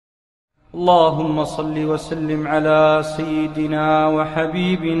اللهم صل وسلم على سيدنا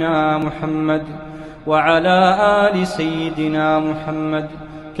وحبيبنا محمد وعلى آل سيدنا محمد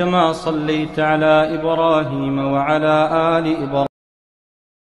كما صليت على إبراهيم وعلى آل إبراهيم.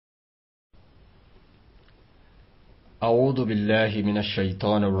 أعوذ بالله من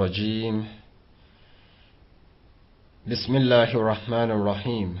الشيطان الرجيم. بسم الله الرحمن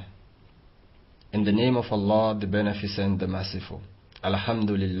الرحيم. In the name of Allah, the Beneficent, the Merciful.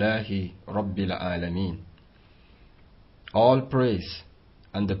 Alhamdulillahi Rabbil Alameen. All praise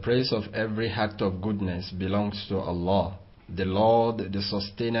and the praise of every act of goodness belongs to Allah, the Lord, the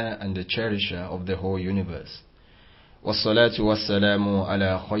Sustainer and the Cherisher of the whole universe. Wassalatu wassalamu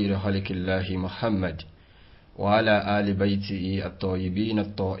ala khayri khaliqillahi Muhammad wa ala ali baytihi at-tayyibin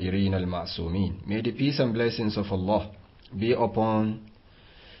at-tahirin al-ma'sumin. May the peace and blessings of Allah be upon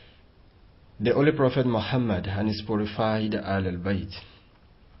the Holy Prophet Muhammad and his purified Ahl-al-Bayt.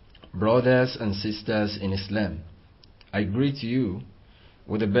 Brothers and sisters in Islam, I greet you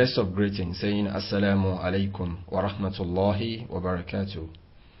with the best of greetings, saying Assalamu alaikum wa rahmatullahi wa barakatuh.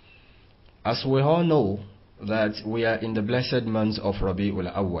 As we all know that we are in the blessed month of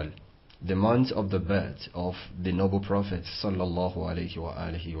Rabi'ul Awwal, the month of the birth of the noble Prophet sallallahu alaihi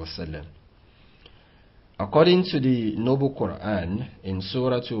wasallam. According to the noble Quran in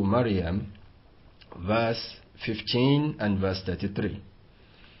Surah Maryam, verse 15 and verse 33,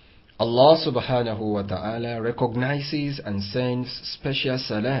 Allah subhanahu wa ta'ala recognizes and sends special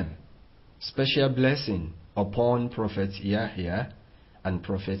salam, special blessing upon Prophet Yahya and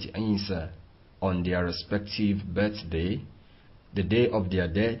Prophet Isa on their respective birthday, the day of their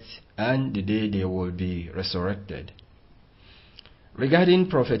death, and the day they will be resurrected. Regarding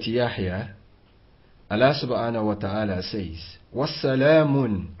Prophet Yahya, Allah subhanahu wa ta'ala says,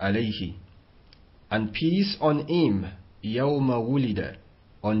 وَالسَّلَامٌ عَلَيْهِ, and peace on him, yawma wulida,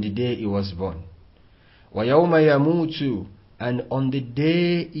 on the day he was born. Wa yawma yamutu, and on the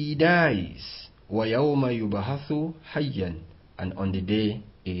day he dies. Wa yawma yubahathu hayyan, and on the day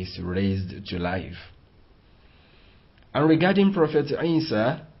he is raised to life. And regarding Prophet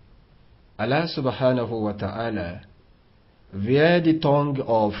Isa, Allah subhanahu wa ta'ala, via the tongue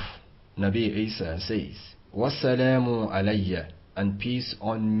of Nabi Isa, says, Wassalamu alayya, and peace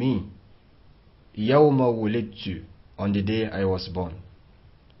on me, yawma wulidtu, on the day I was born.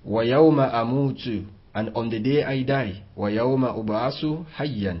 Wa yawma amutu, and on the day I die. Wa yawma ub'asu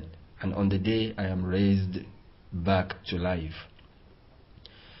hayyan, and on the day I am raised back to life.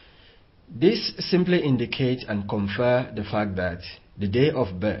 This simply indicates and confer the fact that the day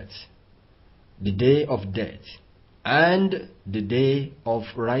of birth, the day of death, and the day of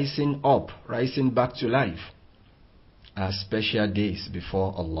rising up, rising back to life, are special days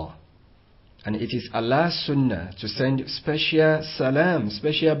before Allah. And it is Allah's sunnah to send special salam,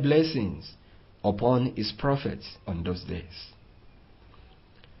 special blessings upon His prophets on those days.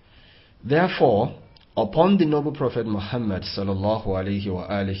 Therefore, upon the noble Prophet Muhammad sallallahu alaihi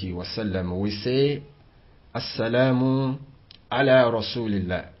wasallam, we say, Assalamu ala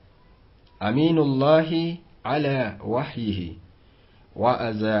Rasulillah, Aminullahi ala wahyihi, wa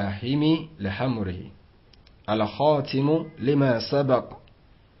azahimi lihamrihi, ala khatimu lima sabaq,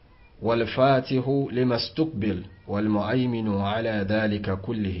 والفاتح لما استقبل والمؤمن على ذلك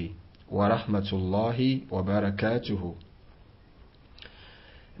كله ورحمة الله وبركاته.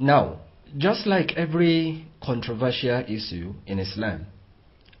 Now, just like every controversial issue in Islam,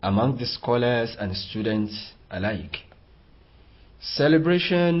 among the scholars and students alike,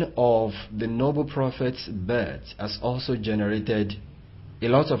 celebration of the noble Prophet's birth has also generated a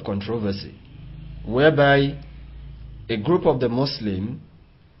lot of controversy, whereby a group of the Muslims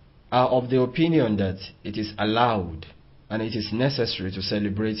are of the opinion that it is allowed and it is necessary to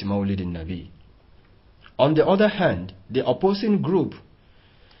celebrate Mawlidu-n-Nabiyy. On the other hand, the opposing group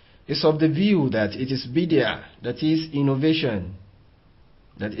is of the view that it is bid'ah, that is innovation,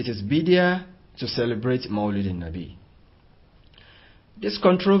 that it is bid'ah to celebrate Mawlidu-n-Nabiyy. This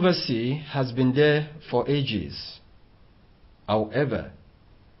controversy has been there for ages. However,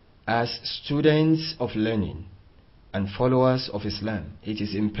 as students of learning and followers of Islam, it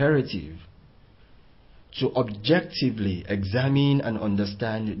is imperative to objectively examine and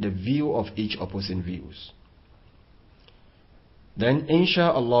understand the view of each opposing views. Then,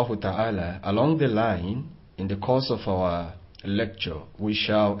 insha'Allah ta'ala, along the line, in the course of our lecture, we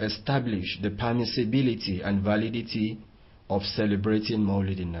shall establish the permissibility and validity of celebrating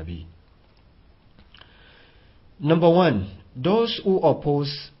Mawlid-n-Nabiyy. Number one, those who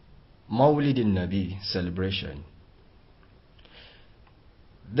oppose Mawlid-n-Nabiyy celebration,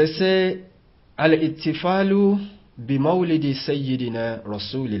 they say al-ittifalu بمولد سيدنا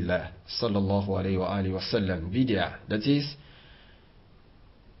رسول الله صلى الله عليه وآله وسلم bid'ah, that is,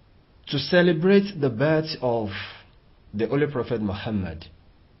 to celebrate the birth of the Holy Prophet Muhammad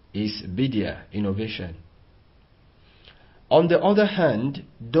is bid'ah, innovation. On the other hand,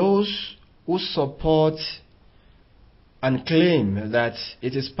 those who support and claim that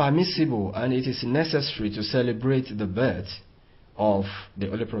it is permissible and it is necessary to celebrate the birth of the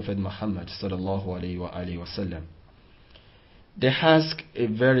Holy Prophet Muhammad sallallahu alaihi wasallam, they ask a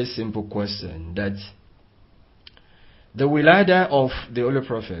very simple question, that the wilada of the Holy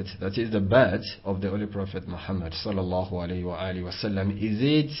Prophet, that is the birth of the Holy Prophet Muhammad sallallahu alaihi wasallam, is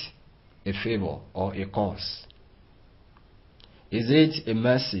it a favor or a curse? Is it a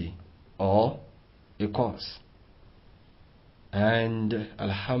mercy or a curse? And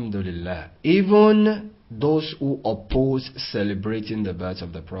alhamdulillah, even those who oppose celebrating the birth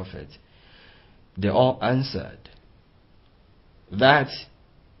of the Prophet, they all answered that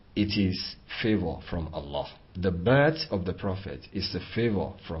it is favor from Allah. The birth of the Prophet is a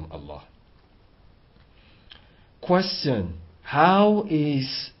favor from Allah. Question: how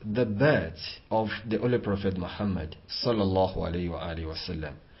is the birth of the Holy Prophet Muhammad sallallahu alaihi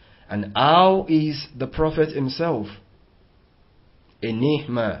wasallam, and how is the Prophet himself a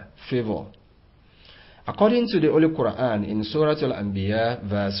ni'mah, favor? According to the Holy Quran in Surah Al-Anbiya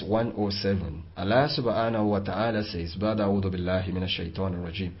verse 107, Allah subhanahu wa ta'ala says, Ba'da a'udhu billahi minash shaitanir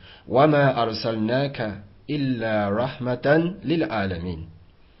rajim, وَمَا أَرْسَلْنَاكَ إِلَّا رَحْمَةً لِلْعَالَمِينَ.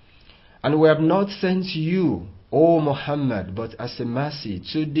 And we have not sent you, O Muhammad, but as a mercy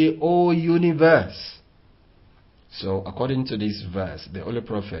to the whole universe. So according to this verse, the Holy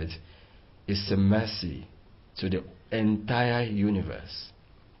Prophet is a mercy to the entire universe.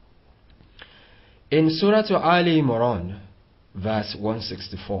 In Surah Ali Imran, verse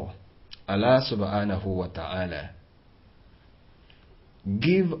 164, Allah subhanahu wa ta'ala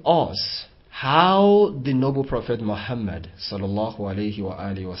give us how the noble Prophet Muhammad sallallahu alayhi wa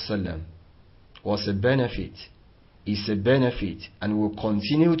alihi wasallam was a benefit, is a benefit, and will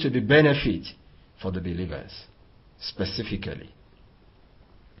continue to be benefit for the believers. Specifically,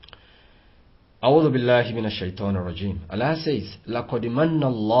 أعوذ بالله من الشيطان الرجيم. Allah says, لَقَدْ مَنَّ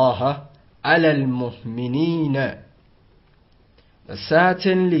اللَّهَ عَلَى الْمُؤْمِنِينَ.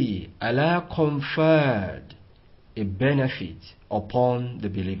 Certainly, Allah conferred a benefit upon the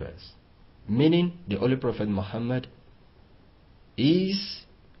believers. Meaning, the Holy Prophet Muhammad is,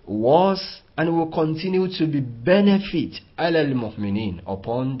 was, and will continue to be benefit عَلَى الْمُؤْمِنِينَ,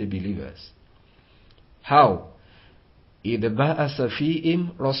 upon the believers. How? إِذْ بَعَثَ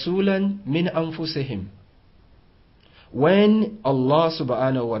فِيهِمْ رَسُولًا مِنْ أَنفُسِهِمْ. When Allah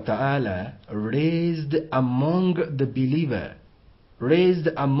subhanahu wa ta'ala raised among the believer, raised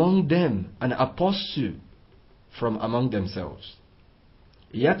among them an apostle from among themselves.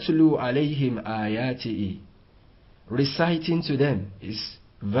 يَتْلُو عَلَيْهِمْ آيَاتِهِ, reciting to them his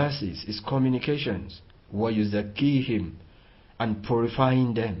verses, his communications, وَيُزَكِّيهِمْ, and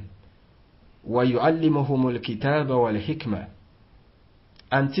purifying them. وَيُعَلِّمُهُمُ الْكِتَابَ وَالْحِكْمَةِ,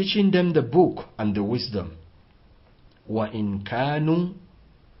 and teaching them the book and the wisdom. وَإِنْ كَانُوا,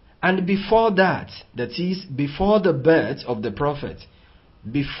 and before that, that is, before the birth of the Prophet,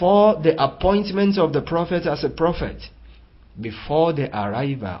 before the appointment of the Prophet as a prophet, before the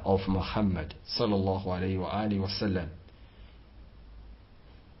arrival of Muhammad sallallahu alayhi wa alihi wasallam,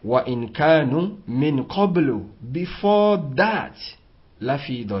 وَإِنْ كَانُوا مِنْ قَبْلُ, before that,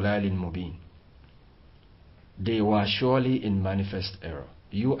 لَفِي ضَلَالٍ مُبِينٍ, they were surely in manifest error.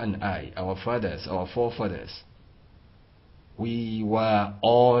 You and I, our fathers, our forefathers, we were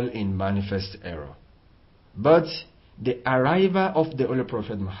all in manifest error. But the arrival of the Holy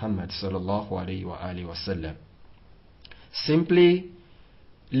Prophet Muhammad sallallahu alaihi wasallam simply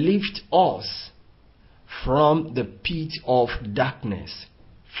lift us from the pit of darkness,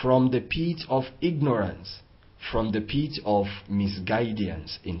 from the pit of ignorance, from the pit of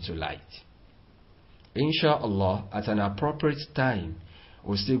misguidance into light. Inshallah, at an appropriate time,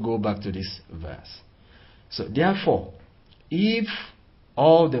 we'll still go back to this verse. So therefore, if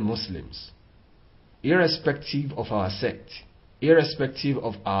all the Muslims, irrespective of our sect, irrespective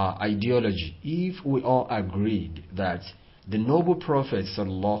of our ideology, if we all agreed that the noble Prophet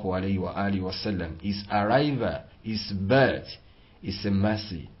sallallahu alaihi wasallam, his arrival, his birth, is a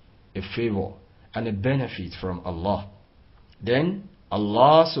mercy, a favor, and a benefit from Allah, then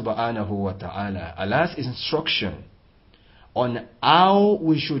Allah subhanahu wa ta'ala, Allah's instruction on how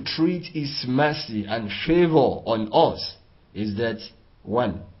we should treat his mercy and favor on us is that,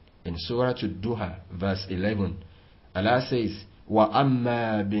 1, in Surah Al-Duha verse 11, Allah says,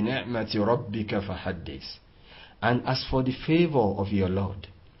 وَأَمَّا بِنِعْمَةِ رَبِّكَ فَحَدِّثْ. And as for the favor of your Lord,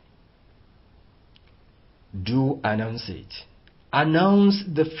 do announce it. Announce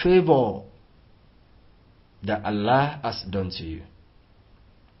the favor that Allah has done to you.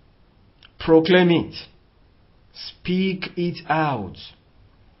 Proclaim it. Speak it out.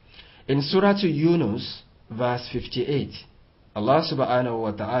 In Surah Yunus, verse 58, Allah subhanahu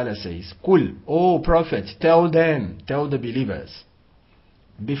wa ta'ala says, Qul, O Prophet, tell them, tell the believers,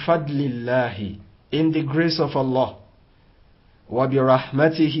 Bifadlillahi, in the grace of Allah, wa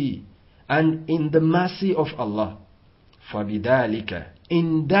birahmatihi, and in the mercy of Allah, fabidalika,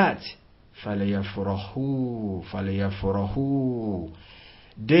 in that, falayafurahu,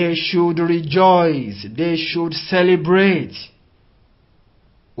 they should rejoice, they should celebrate.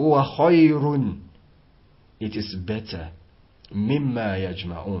 Huwa khayrun, it is better, mimma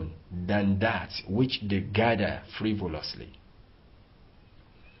yajma'un, than that which they gather frivolously.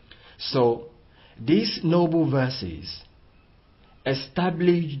 So, these noble verses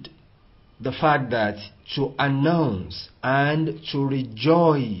established the fact that to announce and to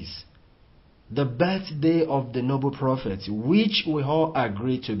rejoice the birthday of the noble prophet, which we all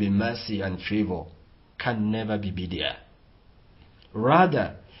agree to be mercy and favor, can never be bid'ah.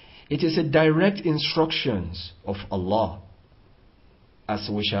 Rather, it is a direct instructions of Allah, as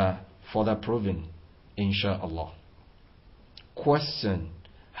we shall further proven, insha'Allah. Question: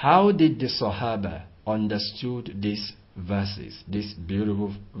 how did the Sahaba understood these verses, these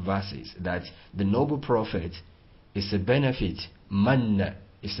beautiful verses, that the noble prophet is a benefit, manna,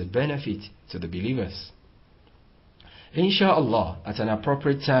 is a benefit to the believers? Insha'Allah, at an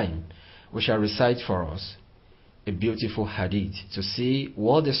appropriate time, we shall recite for us a beautiful hadith to see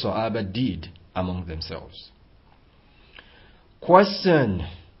what the Sahaba did among themselves. Question: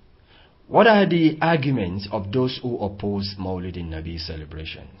 what are the arguments of those who oppose Mawlid-n-Nabiyy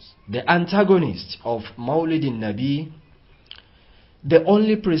celebrations? The antagonists of Mawlid-n-Nabiyy, they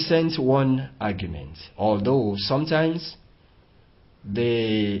only present one argument, although sometimes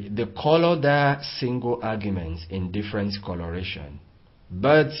they color their single argument in different coloration,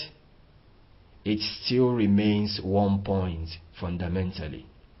 but it still remains one point fundamentally.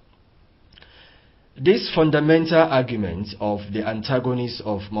 This fundamental argument of the antagonists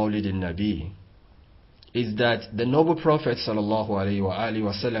of Mawlid-n-Nabiyy is that the noble Prophet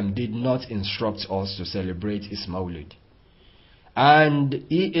ﷺ did not instruct us to celebrate his Mawlid, and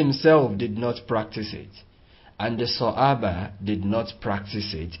he himself did not practice it, and the Sahaba did not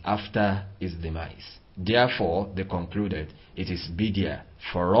practice it after his demise. Therefore, they concluded it is bid'ah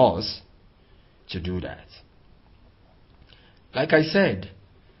for us to do that. Like I said,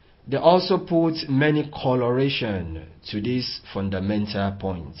 they also put many coloration to this fundamental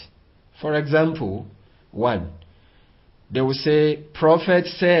point. For example, 1, they will say, Prophet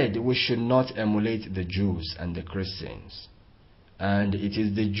said we should not emulate the Jews and the Christians. And it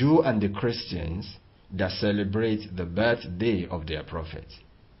is the Jew and the Christians that celebrate the birthday of their prophet.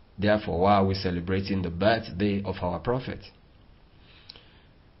 Therefore, why are we celebrating the birthday of our prophet?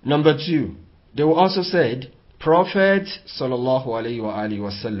 Number 2, they will also said, Prophet sallallahu alaihi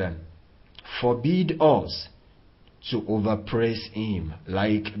wasallam forbid us to overpraise him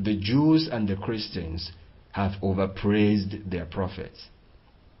like the Jews and the Christians have overpraised their prophet.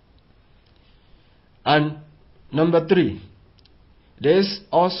 And number 3, this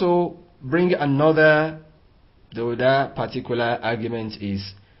also bring another, though that particular argument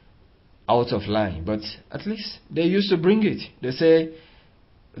is out of line, but at least they used to bring it. They say,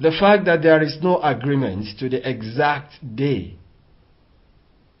 the fact that there is no agreement to the exact day,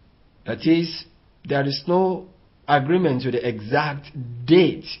 that is, there is no agreement to the exact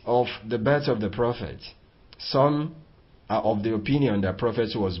date of the birth of the prophet. Some are of the opinion that prophet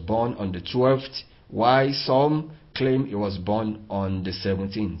was born on the 12th, while some claim he was born on the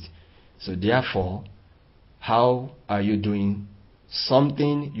 17th. So therefore, how are you doing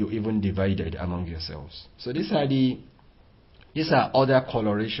something you even divided among yourselves? So these are other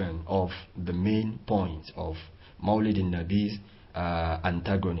coloration of the main point of Mawlid-n-Nabiyy's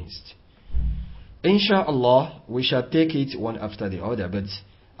antagonist. Insha'Allah, we shall take it one after the other, but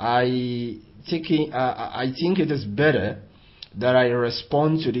I think it is better that I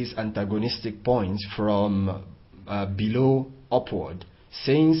respond to these antagonistic points from below upward,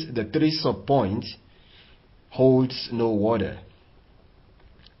 since the 3 sub-points holds no water.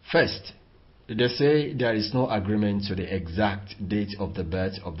 First, they say there is no agreement to the exact date of the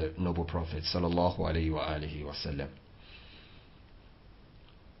birth of the noble Prophet sallallahu alaihi wasallam.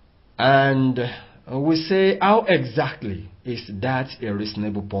 And we say, how exactly is that a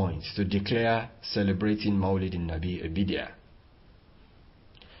reasonable point to declare celebrating Mawlid-n-Nabiyy a bid'ah?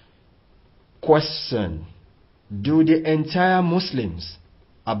 Question: do the entire Muslims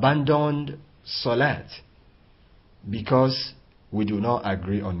abandon Salat because we do not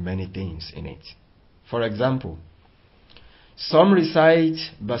agree on many things in it? For example, some recite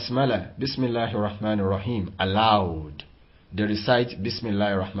Basmala, Bismillahir Rahmanir Rahim, aloud. They recite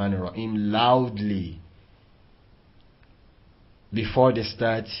Bismillahir Rahmanir Rahim loudly before they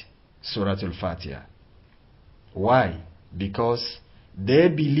start Surah Al-Fatiha. Why? Because they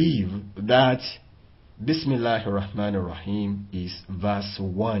believe that Bismillahir Rahmanir Rahim is verse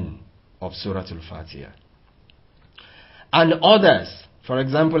 1 of Surah Al-Fatiha. And others, for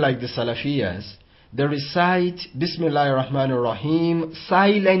example like the Salafiyas, they recite Bismillahir Rahmanir Rahim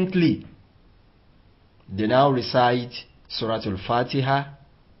silently. They now recite Surah Al-Fatiha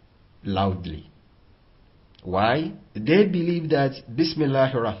loudly. Why? They believe that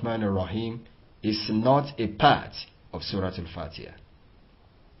Bismillahir Rahmanir Rahim is not a part of Surah Al-Fatiha.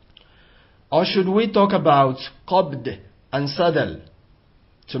 Or should we talk about Qabd and Sadal,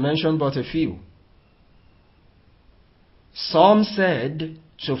 to mention but a few? Some said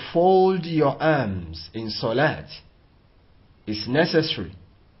to fold your arms in Salat is necessary.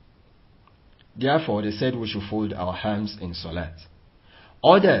 Therefore, they said we should fold our arms in Salat.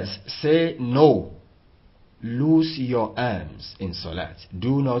 Others say no, loose your arms in Salat.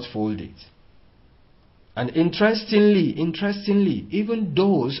 Do not fold it. And interestingly, even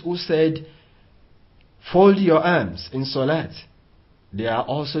those who said fold your arms in Salat, they are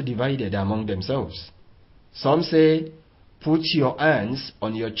also divided among themselves. Some say put your hands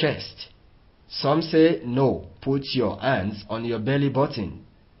on your chest. Some say no, put your hands on your belly button.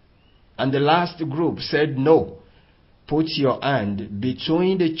 And the last group said no, put your hand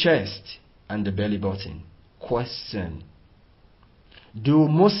between the chest and the belly button. Question: do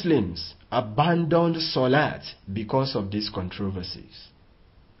Muslims abandon Salat because of these controversies?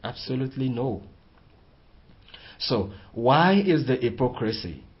 Absolutely no. So, why is the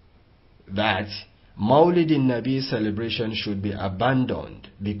hypocrisy that Mawlidu-n-Nabiyy celebration should be abandoned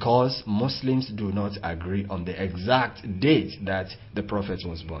because Muslims do not agree on the exact date that the Prophet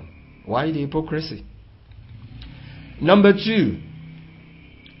was born? Why the hypocrisy? Number two,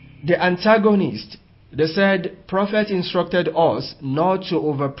 the antagonist, they said Prophet instructed us not to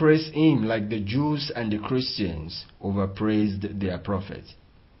overpraise him like the Jews and the Christians overpraised their Prophet.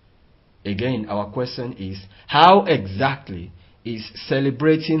 Again, our question is, how exactly is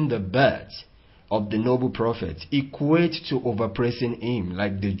celebrating the birth of the noble Prophet equate to overpraising him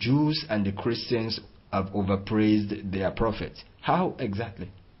like the Jews and the Christians have overpraised their Prophet? How exactly?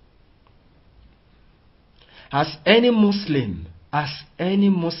 Has any Muslim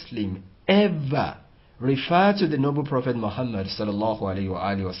ever referred to the noble Prophet Muhammad sallallahu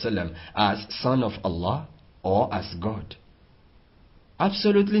alaihi wasallam as son of Allah or as God?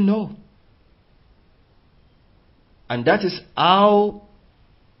 Absolutely no. And that is how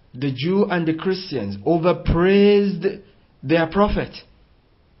the Jew and the Christians overpraised their Prophet.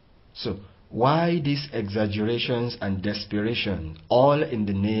 So, why these exaggerations and desperation, all in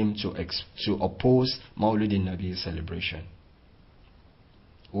the name to oppose Mawlid-n-Nabiyy celebration?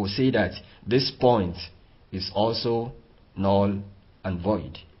 We'll say that this point is also null and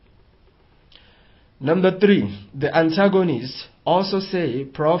void. Number three, the antagonists also say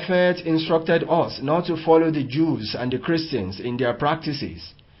Prophet instructed us not to follow the Jews and the Christians in their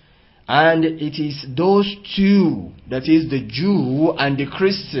practices. And it is those two, that is the Jew and the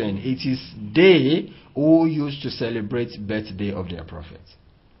Christian, it is they who used to celebrate birthday of their Prophet.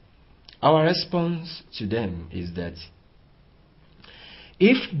 Our response to them is that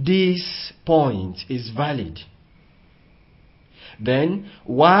if this point is valid, then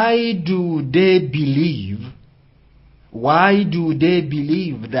why do they believe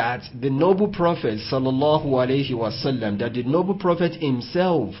that the noble Prophet sallallahu alaihi wasallam, that the noble Prophet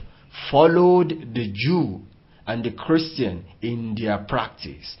himself followed the Jew and the Christian in their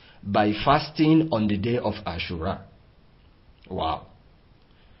practice by fasting on the day of Ashura? Wow.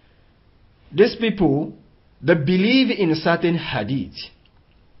 These people, they believe in certain hadith.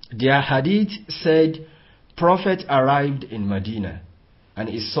 Their hadith said Prophet arrived in Medina and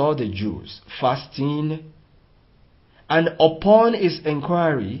he saw the Jews fasting, and upon his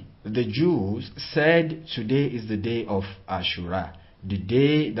inquiry the Jews said today is the day of Ashura, the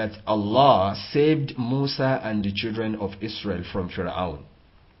day that Allah saved Musa and the children of Israel from Pharaoh.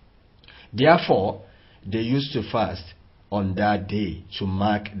 Therefore, they used to fast on that day to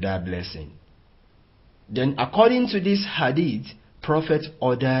mark that blessing. Then according to this hadith, Prophet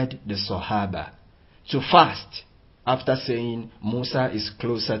ordered the Sahaba to fast after saying, Musa is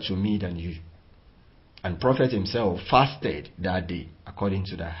closer to me than you. And Prophet himself fasted that day according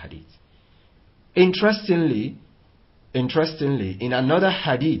to that hadith. Interestingly, in another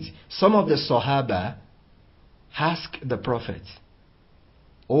hadith, some of the Sahaba asked the Prophet,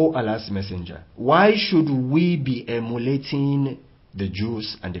 "O Allah's Messenger, why should we be emulating the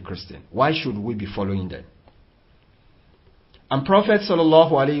Jews and the Christians? Why should we be following them?" And Prophet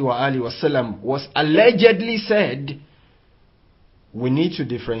ﷺ was allegedly said, "We need to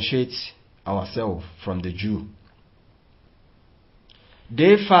differentiate ourselves from the Jew.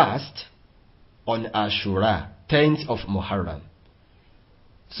 They fast on Ashura, 10th of Muharram.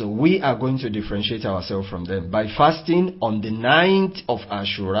 So we are going to differentiate ourselves from them by fasting on the 9th of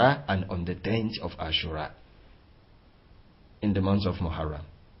Ashura and on the 10th of Ashura in the month of Muharram.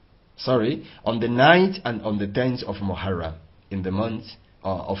 Sorry, on the 9th and on the 10th of Muharram in the month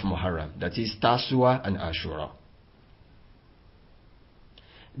of Muharram. That is Tasua and Ashura."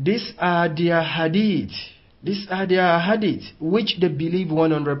 These are their hadith. Which they believe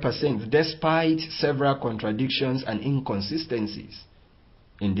 100% despite several contradictions and inconsistencies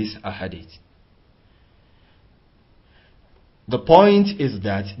in this ahadith. The point is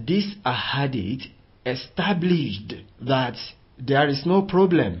that this ahadith established that there is no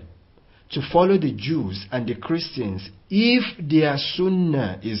problem to follow the Jews and the Christians if their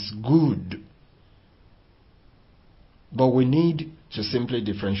sunnah is good. But we need to simply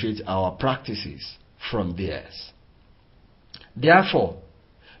differentiate our practices from theirs. Therefore,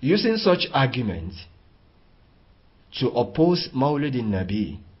 using such arguments to oppose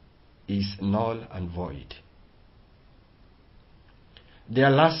Mawlidu-n-Nabiyy is null and void.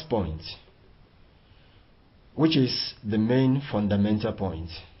 Their last point, which is the main fundamental point,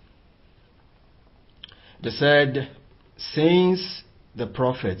 they said, since the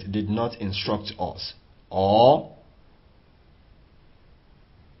Prophet did not instruct us or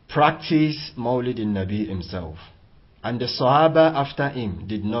practice Mawlidu-n-Nabiyy himself, and the Sahaba after him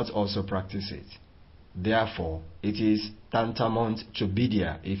did not also practice it, therefore it is tantamount to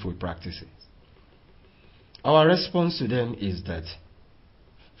bid'ah if we practice it. Our response to them is that,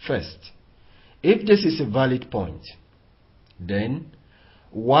 first, if this is a valid point, then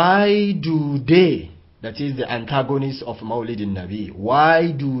why do they, that is the antagonists of Mawlidu-n-Nabiyy,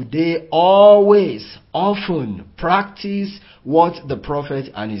 why do they always, often practice what the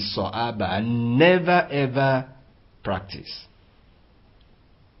Prophet and his Sahaba never ever practice?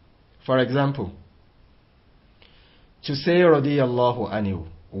 For example, to say radiyallahu anhu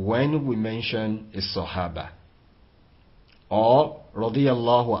when we mention a Sahaba, or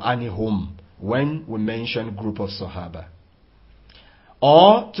radiyallahu anhum when we mention group of Sahaba,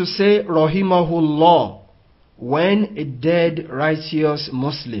 or to say rahimahullah when a dead righteous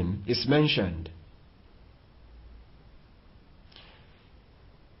Muslim is mentioned.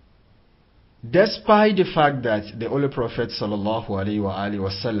 Despite the fact that the Holy Prophet sallallahu alaihi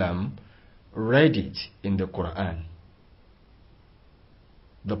wasallam read it in the Quran,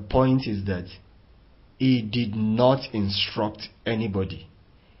 the point is that he did not instruct anybody.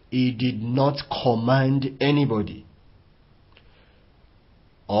 He did not command anybody.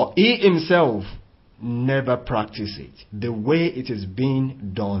 Or he himself never practiced it the way it is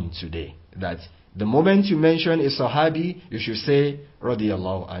being done today. That the moment you mention a Sahabi, you should say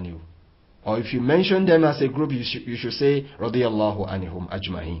radiyallahu anhu. Or if you mention them as a group, you should say radiyallahu anhum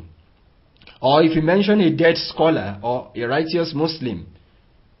ajma'in. Or if you mention a dead scholar or a righteous Muslim,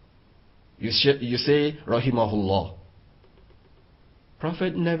 you say rahimahullah.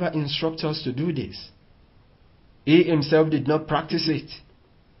 Prophet never instructed us to do this. He himself did not practice it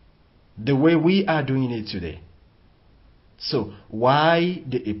the way we are doing it today. So why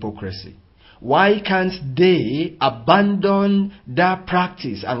the hypocrisy? Why can't they abandon that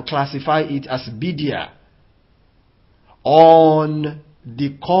practice and classify it as bid'ah on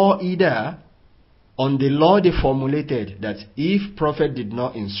the qaida, on the law they formulated that if Prophet did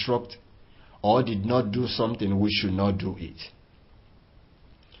not instruct or did not do something, we should not do it?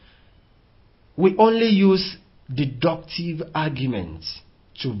 We only use deductive arguments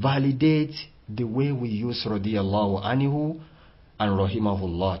to validate the way we use radiyallahu anhu and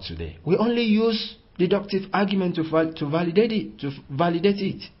rahimahullah today. We only use deductive argument to validate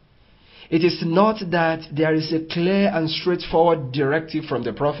it. It is not that there is a clear and straightforward directive from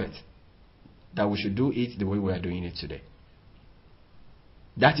the Prophet that we should do it the way we are doing it today.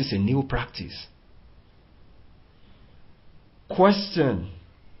 That is a new practice. Question: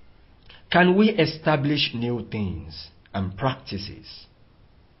 can we establish new things and practices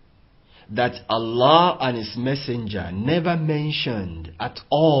that Allah and His Messenger never mentioned at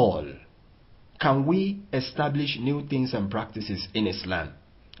all? Can we establish new things and practices in Islam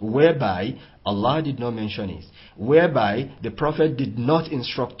whereby Allah did not mention it, whereby the Prophet did not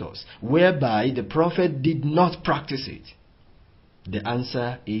instruct us, whereby the Prophet did not practice it? The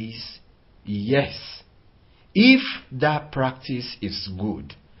answer is yes. If that practice is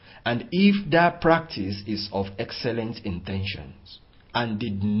good, and if that practice is of excellent intentions, and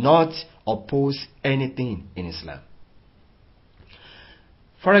did not oppose anything in Islam.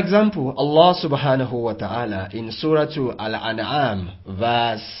 For example, Allah subhanahu wa ta'ala in Surah Al-An'am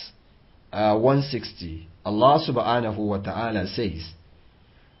verse 160, Allah subhanahu wa ta'ala says,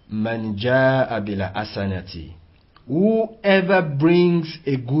 Man ja'a bila asanati, whoever brings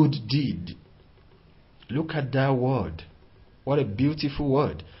a good deed. Look at that word. What a beautiful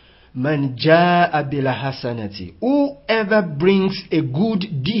word. Man ja'a bila hasanati, whoever brings a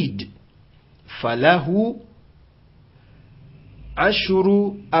good deed. Falahu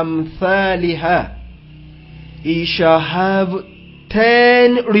ashru amthaliha, he shall have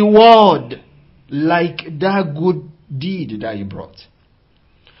 10 reward like that good deed that he brought.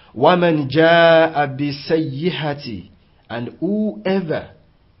 وَمَنْ جَاءَ بِسَيِّحَةِ, and whoever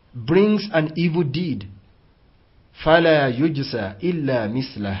brings an evil deed, فَلَا يُجْزَى إِلَّا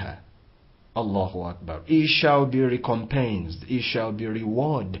مِثْلَهَا, Allahu Akbar, he shall be recompensed, he shall be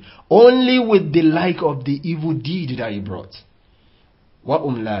rewarded only with the like of the evil deed that he brought.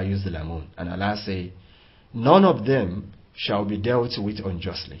 وَأُمْ لَا يُظْلَمُونَ, and Allah say, none of them shall be dealt with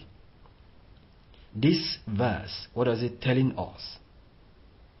unjustly. This verse, what is it telling us?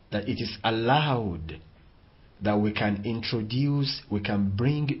 That it is allowed that we can introduce, we can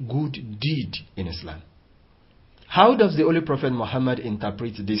bring good deed in Islam. How does the Holy Prophet Muhammad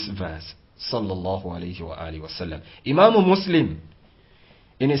interpret this verse? Sallallahu alayhi wa alihi wa sallam. Imam Muslim,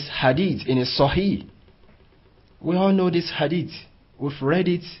 in his hadith, in his Sahih, we all know this hadith. We've read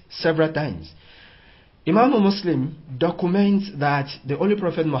it several times. Imam Muslim documents that the Holy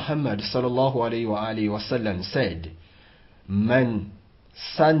Prophet Muhammad sallallahu alayhi wa alihi wa sallam said, Man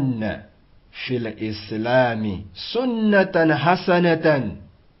sanna fil islami sunnatan hasanatan,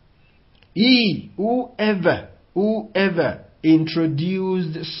 whoever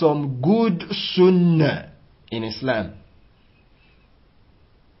introduced some good sunnah in Islam.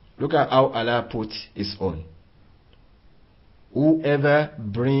 Look at how Allah put his own. Whoever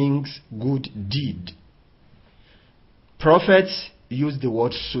brings good deed. Prophets use the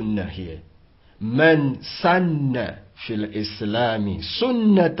word sunnah here. Man sanna fil islami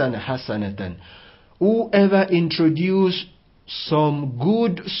sunnatan hasanatan, whoever introduced some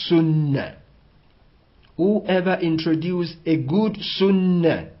good sunnah, whoever introduced a good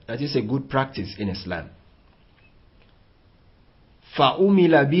sunnah, that is a good practice in Islam,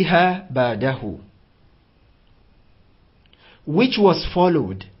 fa'umila biha ba'dahu, which was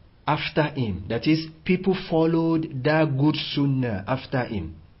followed after him, that is, people followed that good sunnah after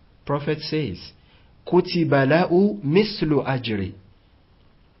him. Prophet says, kutiba lahu mislu ajri,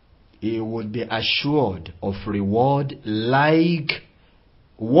 he would be assured of reward like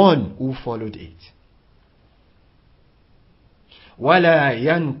one who followed it. Wala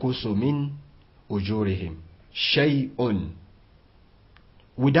yankusu min ujurihim shay'un,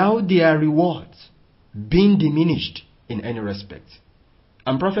 without their rewards being diminished in any respect.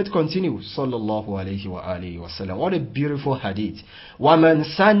 And Prophet continues, sallallahu alayhi wa alihi wa sallam. What a beautiful hadith. وَمَنْ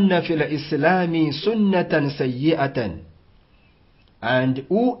سَنَّ فِي الْإِسْلَامِ سُنَّةً سَيِّئَةً, and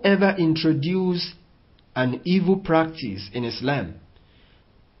whoever introduced an evil practice in Islam,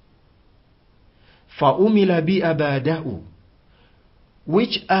 فَأُمِلَ بِأَبَادَهُ,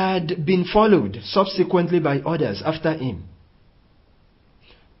 which had been followed subsequently by others after him,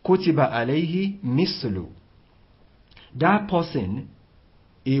 كُتِبَ عَلَيْهِ مِثْلُ, that person,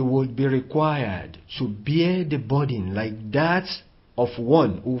 he would be required to bear the burden like that of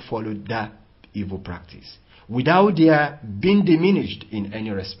one who followed that evil practice, without their being diminished in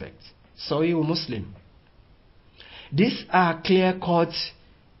any respect. Sahih Muslim. These are clear-cut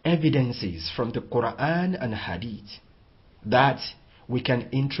evidences from the Quran and Hadith that we can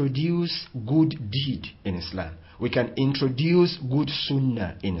introduce good deed in Islam. We can introduce good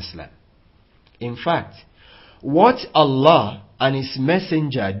sunnah in Islam. In fact, what Allah and His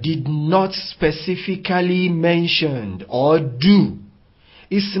Messenger did not specifically mention or do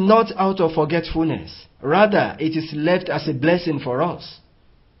is not out of forgetfulness. Rather, it is left as a blessing for us.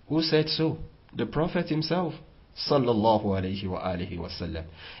 Who said so? The Prophet himself, sallallahu alayhi wa alihi wa sallam.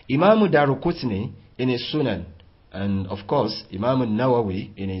 Imam Daraqutni in his Sunan, and of course Imam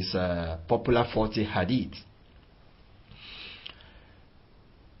An-Nawawi in his popular 40 hadith,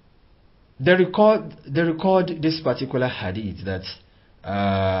 they record this particular hadith that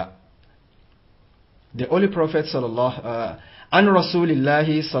the the Holy Prophet عن رسول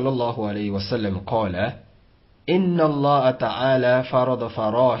الله صلى الله عليه وسلم قال إن الله تعالى فرض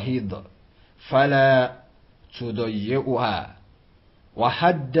فراهض فلا تضيئها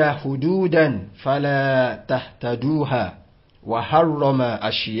وحد حدودا فلا تهتدوها وحرم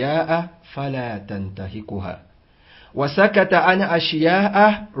أشياء فلا تنتهكها وسكت عن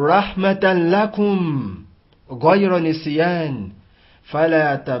أشياء رحمة لكم غير نسيان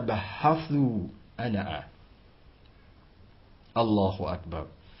فلا تبحثوا عنها. Allahu Akbar.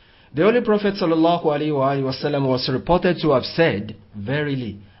 The Holy Prophet sallallahu alaihi wasallam was reported to have said,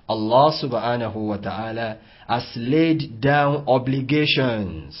 verily, Allah subhanahu wa ta'ala has laid down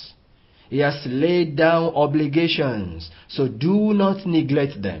obligations. He has laid down obligations, so do not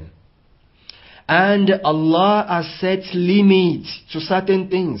neglect them. And Allah has set limits to certain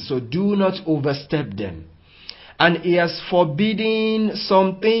things, so do not overstep them. And He has forbidden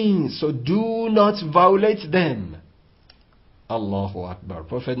some things, so do not violate them. Allahu Akbar.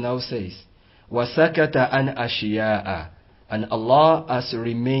 Prophet now says, وَسَكَتَ عَنْ أَشْيَاءَ, and Allah has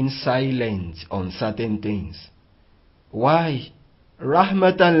remained silent on certain things. Why?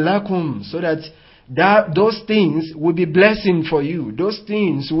 رَحْمَةً لَكُمْ, so that those things will be blessing for you. Those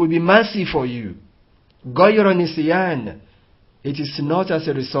things will be mercy for you. غَيْرَ نِسْيَانَ, it is not as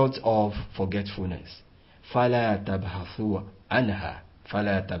a result of forgetfulness. فَلَا تَبْحَثُوا عَنْهَا,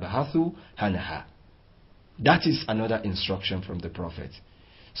 فَلَا تَبْحَثُوا عَنْهَا. That is another instruction from the Prophet.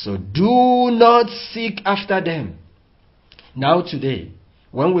 So do not seek after them. Now today,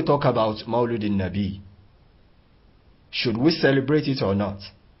 when we talk about Mawlidu-n-Nabiyy, should we celebrate it or not?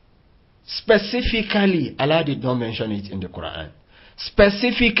 Specifically, Allah did not mention it in the Quran.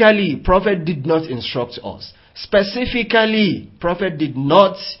 Specifically, Prophet did not instruct us. Specifically, Prophet did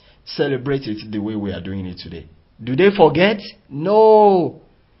not celebrate it the way we are doing it today. Do they forget? No.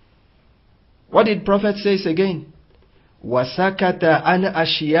 What did Prophet say again? وَسَكَتَ عَنْ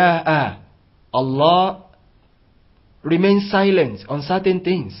أَشْيَاءَ, Allah remains silent on certain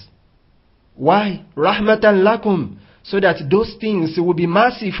things. Why? رَحْمَةً لَكُمْ, so that those things will be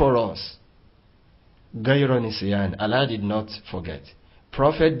mercy for us. غَيْرَ نِسْيَانَ, Allah did not forget.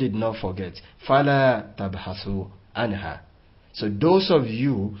 Prophet did not forget. فَلَا تَبْحَثُوا عَنْهَا. So those of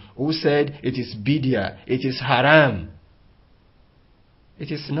you who said it is bid'ah, it is haram,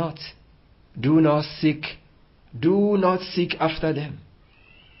 it is not. Do not seek after them.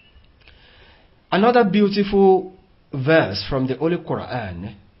 Another beautiful verse from the Holy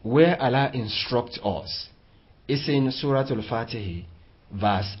Quran where Allah instructs us is in Surah Al-Fatih,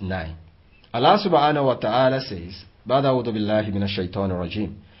 verse 9. Allah subhanahu wa ta'ala says, بعد أعوذ بالله من الشيطان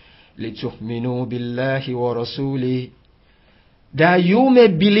الرجيم لتؤمنوا بالله ورسوله, that you may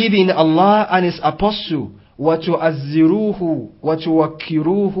believe in Allah and His Apostle, وَتُعَزِّرُوهُ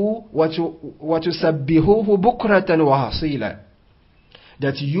وَتُوَكِّرُوهُ وَتُسَبِّحُوهُ بُكْرَةً وَحَصِيلًا,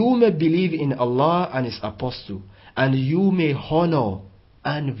 that you may believe in Allah and His Apostle, and you may honor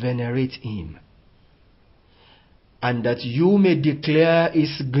and venerate Him, and that you may declare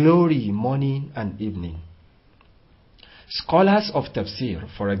His glory morning and evening. Scholars of Tafsir,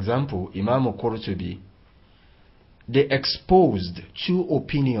 for example, Imam Qurtubi, they exposed two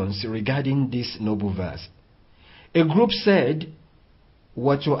opinions regarding this noble verse. A group said,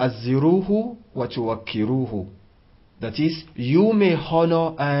 وَتُعَزِّرُوهُ وَتُوَكِّرُوهُ, that is, you may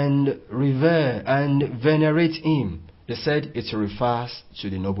honor and revere and venerate Him. They said it refers to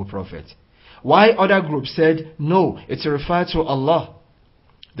the noble Prophet. While other groups said, no, it refers to Allah.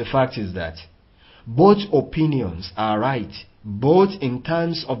 The fact is that both opinions are right, both in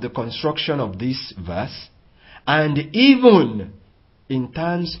terms of the construction of this verse, and even in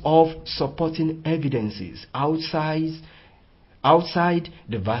terms of supporting evidences outside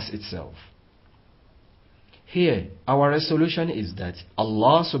the verse itself. Here, our resolution is that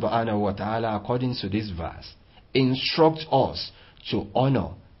Allah subhanahu wa ta'ala, according to this verse, instructs us to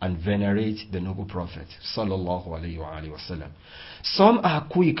honor and venerate the noble Prophet sallallahu alaihi wasallam. Some are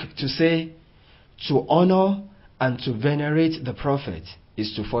quick to say to honor and to venerate the Prophet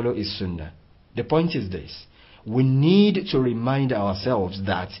is to follow his sunnah. The point is this: we need to remind ourselves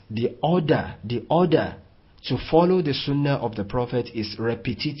that the order to follow the sunnah of the Prophet is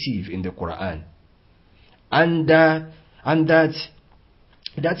repetitive in the Quran, and that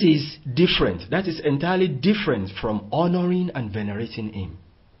is different. That is entirely different from honoring and venerating him.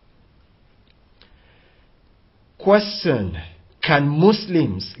 Question: can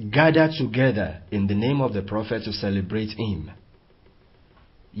Muslims gather together in the name of the Prophet to celebrate him?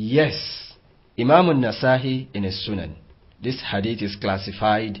 Yes. Imam An-Nasahi in his Sunan, this hadith is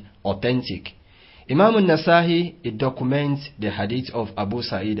classified authentic. Imam An-Nasahi, it documents the hadith of Abu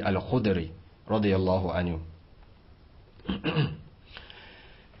Sa'id al-Khudri radiyallahu anhu.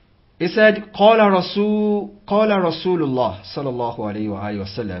 He said, قال رسول الله صلى الله عليه وآله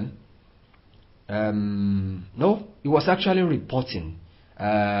وسلم. No, he was actually reporting.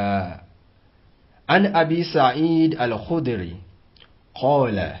 An Abi Sa'id al-Khudri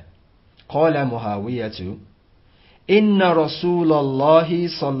قال معاوية إن رسول الله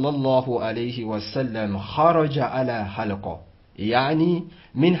صلى الله عليه وسلم خرج على حلقة يعني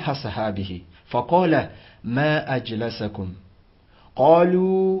من أصحابه فقال ما أجلسكم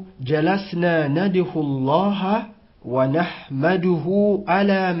قالوا جلسنا ندعو الله ونحمده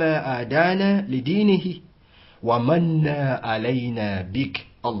على ما آدانا لدينه ومنا علينا بك.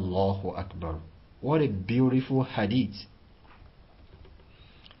 Allahu Akbar. What a beautiful hadith.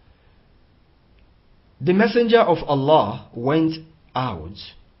 The Messenger of Allah went out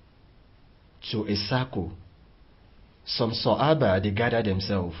to a circle. Some Sahaba, they gathered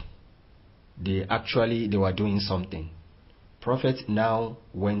themselves. They were doing something. Prophet now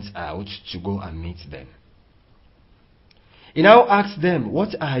went out to go and meet them. He now asked them,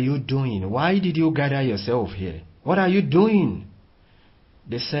 what are you doing? Why did you gather yourself here? What are you doing?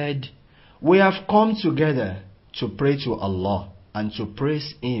 They said, we have come together to pray to Allah and to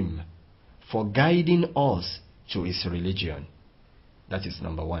praise Him for guiding us to His religion. That is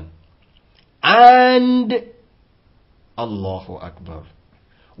number one. And Allahu Akbar.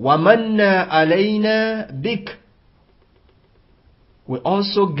 وَمَنَّا عَلَيْنَا بِكَ. We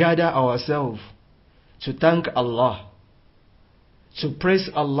also gather ourselves to thank Allah, to praise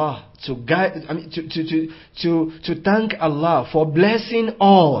Allah, to thank Allah for blessing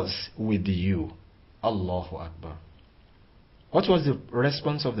us with you. Allahu Akbar. What was the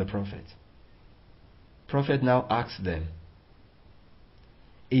response of the Prophet? Prophet now asked them,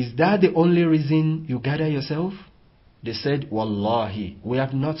 is that the only reason you gather yourself? They said, Wallahi, we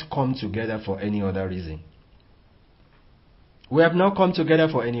have not come together for any other reason. We have not come together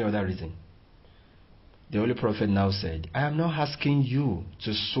for any other reason. The Holy Prophet now said, I am not asking you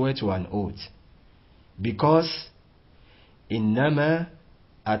to swear to an oath, because إنما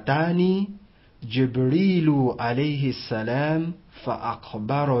أتاني جبريل عليه السلام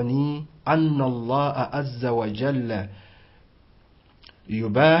فأخبرني أن الله عز وجل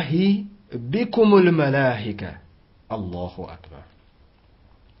يباهي بكم الملائكة. Allahu Akbar.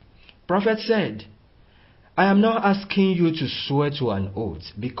 Prophet said, I am not asking you to swear to an oath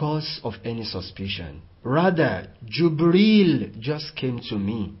because of any suspicion. Rather, Jibreel just came to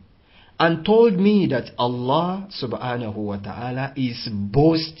me and told me that Allah subhanahu wa ta'ala is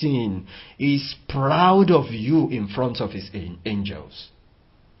boasting, is proud of you in front of His angels.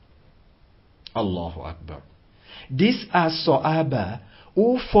 Allahu Akbar. These are Sahaba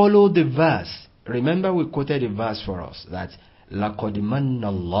who follow the verse. Remember, we quoted a verse for us that لَقَدْ مَنَّ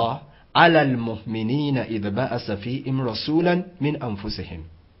اللَّهُ عَلَى الْمُؤْمِنِينَ إِذْ بَعَثَ فِيهِمْ رَسُولًا مِنْ أَنفُسِهِمْ.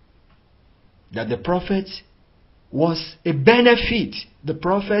 That the Prophet was a benefit. The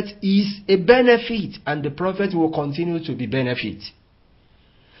Prophet is a benefit, and the Prophet will continue to be benefit.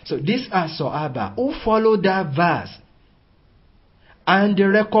 So these are Sahaba who follow that verse, and they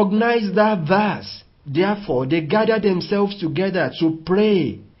recognize that verse. Therefore, they gather themselves together to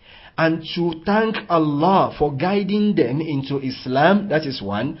pray and to thank Allah for guiding them into Islam. That is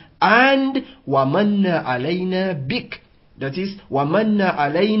one. And وَمَنَّا عَلَيْنَا بِكَ. That is وَمَنَّا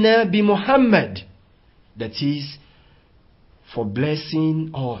عَلَيْنَا بِمُحَمَّدٍ. That is for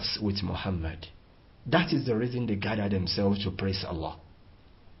blessing us with Muhammad. That is the reason they gather themselves to praise Allah.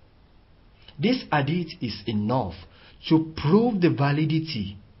 This hadith is enough to prove the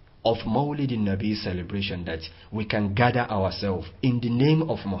validity of Mawlidu-n-Nabiyy celebration, that we can gather ourselves in the name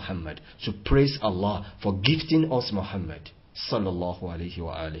of Muhammad to praise Allah for gifting us Muhammad sallallahu alaihi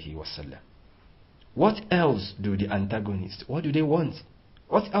wa alihi wasallam. What else do the antagonists, what do they want?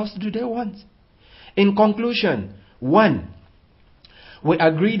 What else do they want? In conclusion, one, we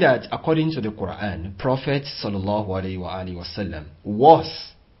agree that according to the Quran, Prophet sallallahu alaihi wa alihi wasallam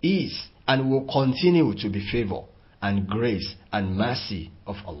was, is, and will continue to be favored and grace and mercy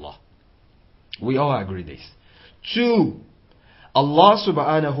of Allah. We all agree this. Two, Allah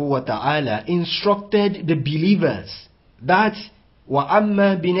subhanahu wa ta'ala instructed the believers that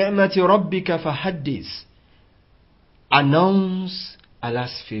وَأَمَّا بِنِعْمَةِ رَبِّكَ فَحَدِّثْ. Announce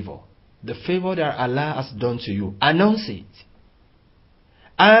Allah's favor. The favor that Allah has done to you. Announce it.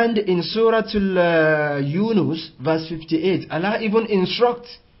 And in Surah Al-Yunus, verse 58, Allah even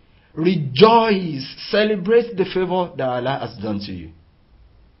instructs, rejoice, celebrate the favor that Allah has done to you.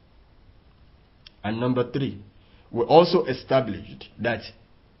 And number three, we also established that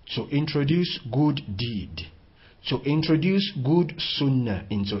to introduce good deed, to introduce good sunnah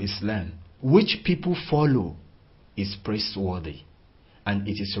into Islam, which people follow is praiseworthy and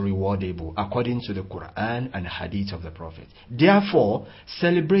it is rewardable according to the Quran and Hadith of the Prophet. Therefore,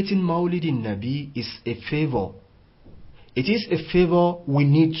 celebrating Mawlidu-n-Nabiyy is a favor. It is a favor we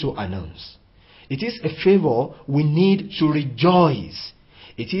need to announce. It is a favor we need to rejoice.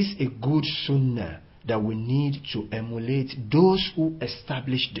 It is a good sunnah that we need to emulate those who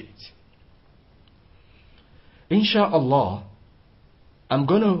established it. Inshallah, I'm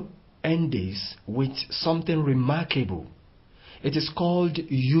going to end this with something remarkable. It is called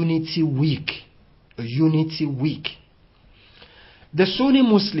Unity Week. Unity Week. The Sunni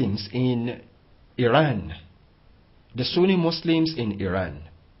Muslims in Iran,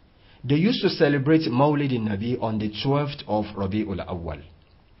 they used to celebrate Mawlid-n-Nabiyy on the 12th of Rabi'ul Awwal.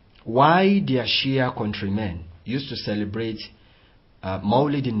 Why their Shia countrymen used to celebrate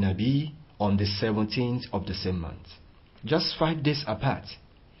Mawlid-n-Nabiyy on the 17th of the same month, just 5 days apart.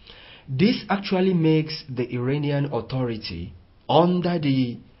 This actually makes the Iranian authority, under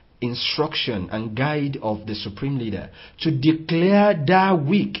the instruction and guide of the supreme leader, to declare that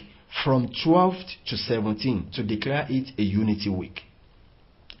week from 12th to 17th, to declare it a unity week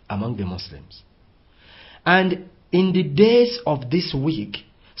among the Muslims. And in the days of this week,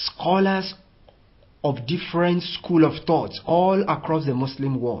 scholars of different school of thoughts all across the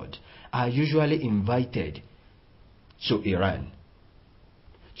Muslim world are usually invited to Iran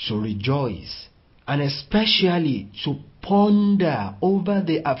to rejoice and especially to ponder over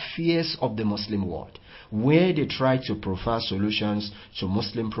the affairs of the Muslim world, where they try to provide solutions to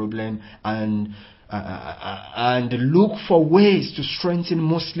Muslim problems and look for ways to strengthen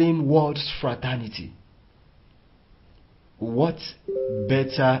Muslim world's fraternity. What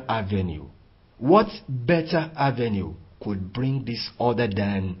better avenue could bring this other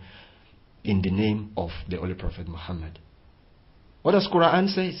than in the name of the Holy Prophet Muhammad? What does Quran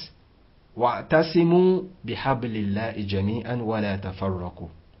says? وَاعْتَصِمُوا بِحَبْلِ اللَّهِ جَمِيعًا وَلَا تَفَرَّقُوا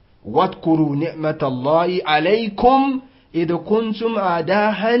وَاذْكُرُوا نِعْمَةَ اللَّهِ عَلَيْكُمْ إِذْ كُنْتُمْ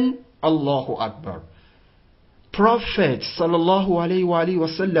أَعْدَاءً Allahu Akbar. Prophet sallallahu alayhi wa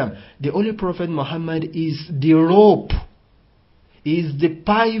sallam, the Holy Prophet Muhammad is the rope, is the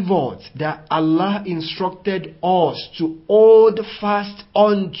pivot that Allah instructed us to hold fast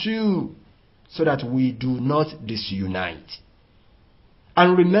onto, so that we do not disunite.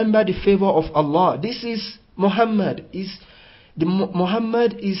 And remember the favor of Allah. This is Muhammad.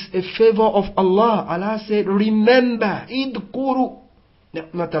 Muhammad is a favor of Allah. Allah said, remember, idkuru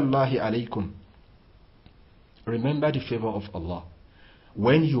ni'matallahi alaykum. Remember the favor of Allah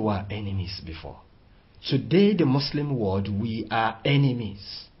when you were enemies before. Today, the Muslim world, we are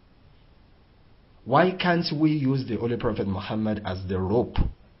enemies. Why can't we use the Holy Prophet Muhammad as the rope,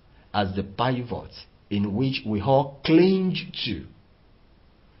 as the pivot in which we all cling to?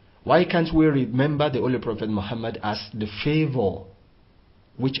 Why can't we remember the Holy Prophet Muhammad as the favor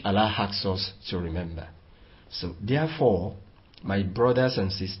which Allah asks us to remember? So therefore, my brothers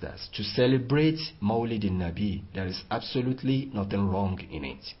and sisters, to celebrate Mawlid-n-Nabiyy, there is absolutely nothing wrong in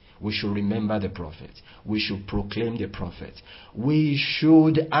it. We should remember the Prophet. We should proclaim the Prophet. We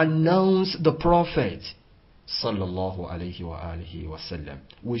should announce the Prophet. Sallallahu alayhi wa alihi wa sallam.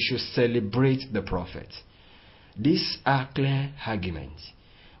 We should celebrate the Prophet. These are clear arguments.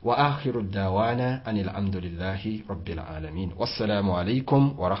 وآخر الدعوانا أن الحمد لله رب العالمين والسلام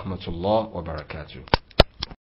عليكم ورحمة الله وبركاته.